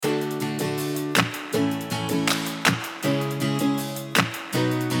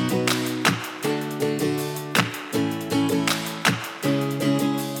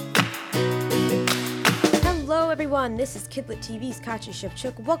everyone, this is Kidlit TV's Katja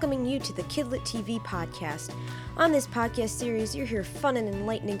Shevchuk welcoming you to the Kidlit TV podcast. On this podcast series, you'll hear fun and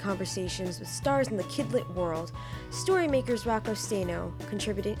enlightening conversations with stars in the Kidlit world. Story makers Rocco Stano,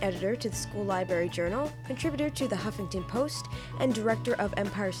 contributing editor to the School Library Journal, contributor to the Huffington Post, and director of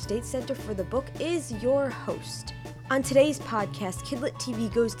Empire State Center for the book, is your host. On today's podcast, Kidlit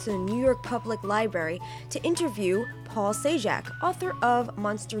TV goes to the New York Public Library to interview Paul Sajak, author of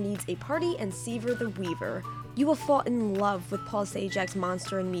Monster Needs a Party and Seaver the Weaver. You will fall in love with Paul Sajak's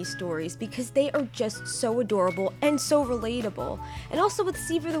Monster and Me stories because they are just so adorable and so relatable. And also with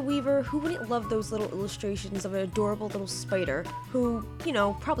Seaver the Weaver, who wouldn't love those little illustrations of an adorable little spider who,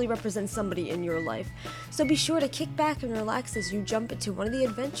 probably represents somebody in your life. So be sure to kick back and relax as you jump into one of the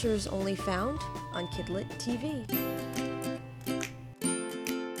adventures only found on Kidlit TV.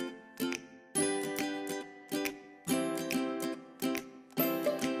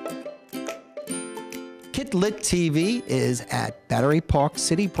 Kidlit TV is at Battery Park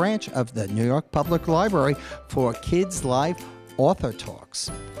City branch of the New York Public Library for Kids Live Author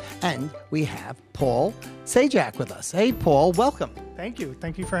Talks. And we have Paul Sajak with us. Hey, Paul, welcome. Thank you.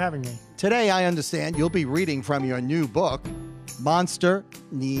 Thank you for having me. Today, I understand you'll be reading from your new book, Monster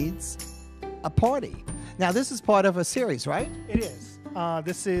Needs a Party. Now, this is part of a series, right? It is.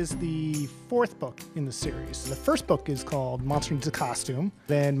 This is the fourth book in the series. The first book is called Monster Needs a Costume,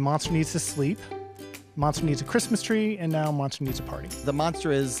 then Monster Needs to Sleep, Monster Needs a Christmas Tree, and now Monster Needs a Party. The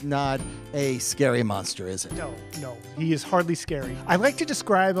monster is not a scary monster, is it? No. He is hardly scary. I like to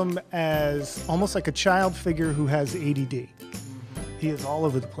describe him as almost like a child figure who has ADD. He is all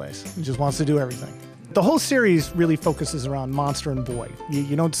over the place. He just wants to do everything. The whole series really focuses around monster and boy.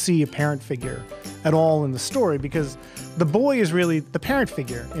 You don't see a parent figure at all in the story because the boy is really the parent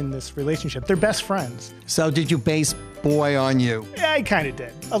figure in this relationship. They're best friends. So did you base boy on you? Yeah, I kind of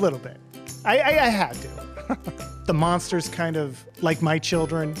did. A little bit. I had to. The monster's kind of like my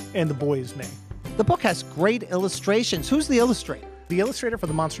children, and the boy is me. The book has great illustrations. Who's the illustrator? The illustrator for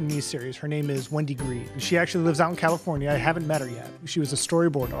the Monster Needs series, her name is Wendy Green. She actually lives out in California. I haven't met her yet. She was a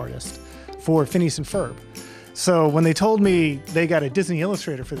storyboard artist for Phineas and Ferb. So when they told me they got a Disney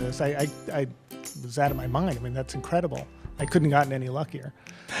illustrator for this, I was out of my mind. I mean, that's incredible. I couldn't have gotten any luckier.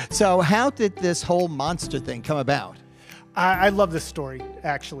 So how did this whole monster thing come about? I love this story,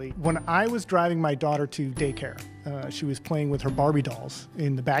 actually. When I was driving my daughter to daycare, she was playing with her Barbie dolls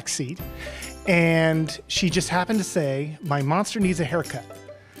in the back seat, and she just happened to say, "My monster needs a haircut."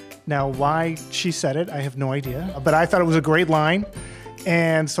 Now, why she said it, I have no idea, but I thought it was a great line.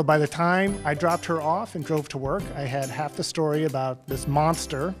 And so by the time I dropped her off and drove to work, I had half the story about this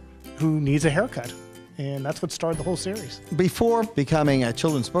monster who needs a haircut. And that's what started the whole series. Before becoming a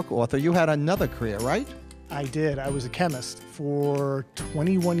children's book author, you had another career, right? I did. I was a chemist for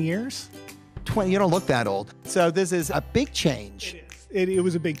 21 years. 20. You don't look that old. So this is a big change. It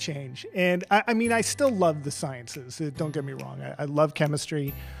was a big change. And I mean, I still love the sciences. Don't get me wrong. I love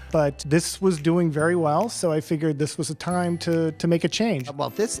chemistry. But this was doing very well, so I figured this was a time to make a change. Well,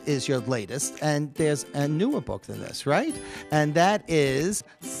 this is your latest, and there's a newer book than this, right? And that is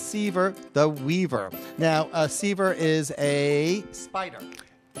Seaver the Weaver. Now, Seaver is a spider.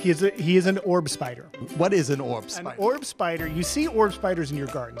 He is an orb spider. What is an orb spider? An orb spider, you see orb spiders in your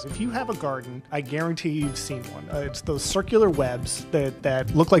gardens. If you have a garden, I guarantee you've seen one. It's those circular webs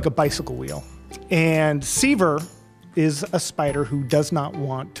that look like a bicycle wheel. And Seaver is a spider who does not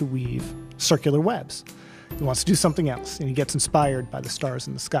want to weave circular webs. He wants to do something else, and he gets inspired by the stars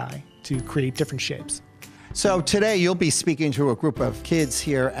in the sky to create different shapes. So today you'll be speaking to a group of kids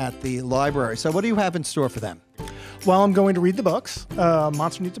here at the library. So what do you have in store for them? Well, I'm going to read the books,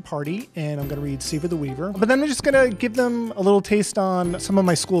 Monster Needs a Party, and I'm going to read Seaver the Weaver. But then I'm just going to give them a little taste on some of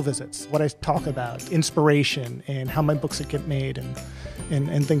my school visits, what I talk about, inspiration, and how my books get made,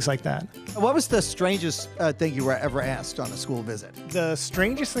 and things like that. What was the strangest thing you were ever asked on a school visit? The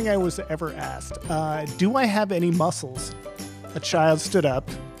strangest thing I was ever asked, do I have any muscles? A child stood up,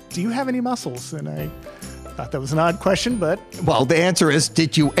 do you have any muscles? And I thought that was an odd question, but... Well, the answer is,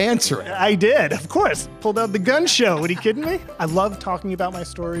 did you answer it? I did, of course. Pulled out the gun show. What, are you kidding me? I love talking about my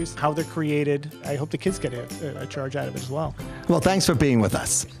stories, how they're created. I hope the kids get a charge out of it as well. Well, thanks for being with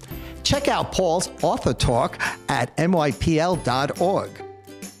us. Check out Paul's author talk at mypl.org.